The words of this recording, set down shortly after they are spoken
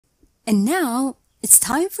And now it's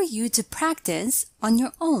time for you to practice on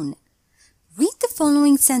your own. Read the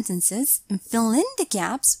following sentences and fill in the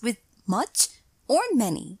gaps with much or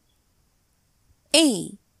many.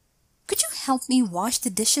 A. Could you help me wash the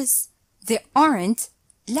dishes? There aren't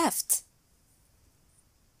left.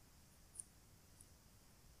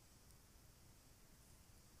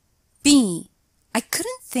 B. I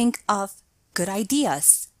couldn't think of good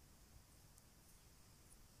ideas.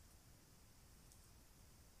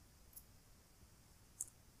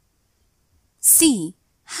 C.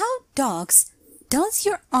 How dogs does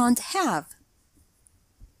your aunt have?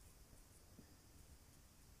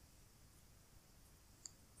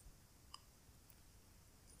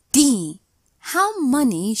 D. How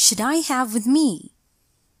many should I have with me?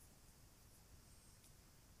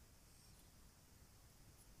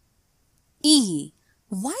 E.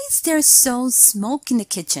 Why is there so smoke in the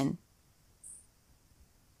kitchen?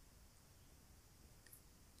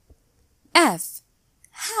 F.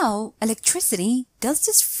 How electricity does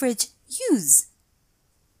this fridge use?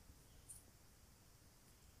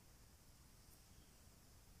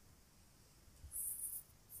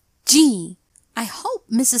 G. I hope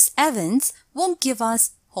Mrs. Evans won't give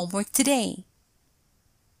us homework today.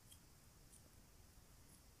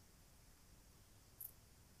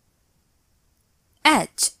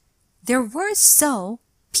 H. There were so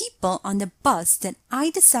people on the bus that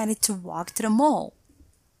I decided to walk to the mall.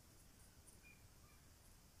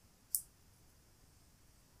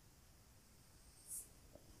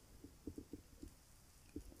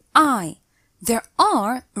 I. There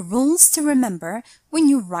are rules to remember when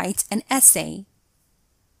you write an essay.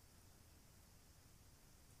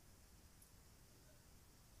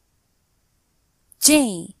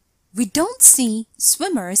 J. We don't see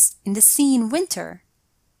swimmers in the sea in winter.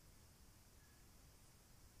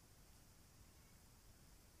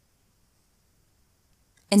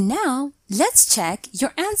 And now, let's check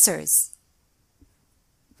your answers.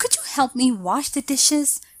 Could you help me wash the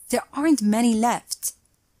dishes? There aren't many left.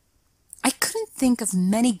 I couldn't think of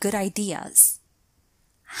many good ideas.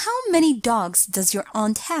 How many dogs does your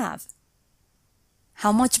aunt have?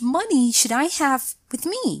 How much money should I have with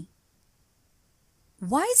me?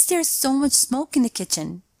 Why is there so much smoke in the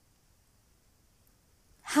kitchen?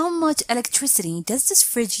 How much electricity does this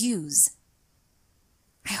fridge use?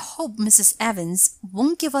 I hope Mrs. Evans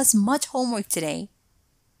won't give us much homework today.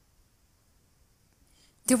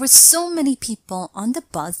 There were so many people on the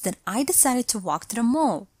bus that I decided to walk to the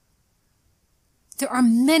mall. There are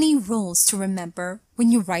many rules to remember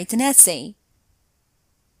when you write an essay.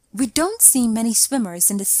 We don't see many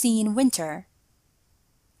swimmers in the sea in winter.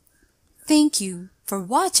 Thank you for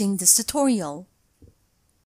watching this tutorial.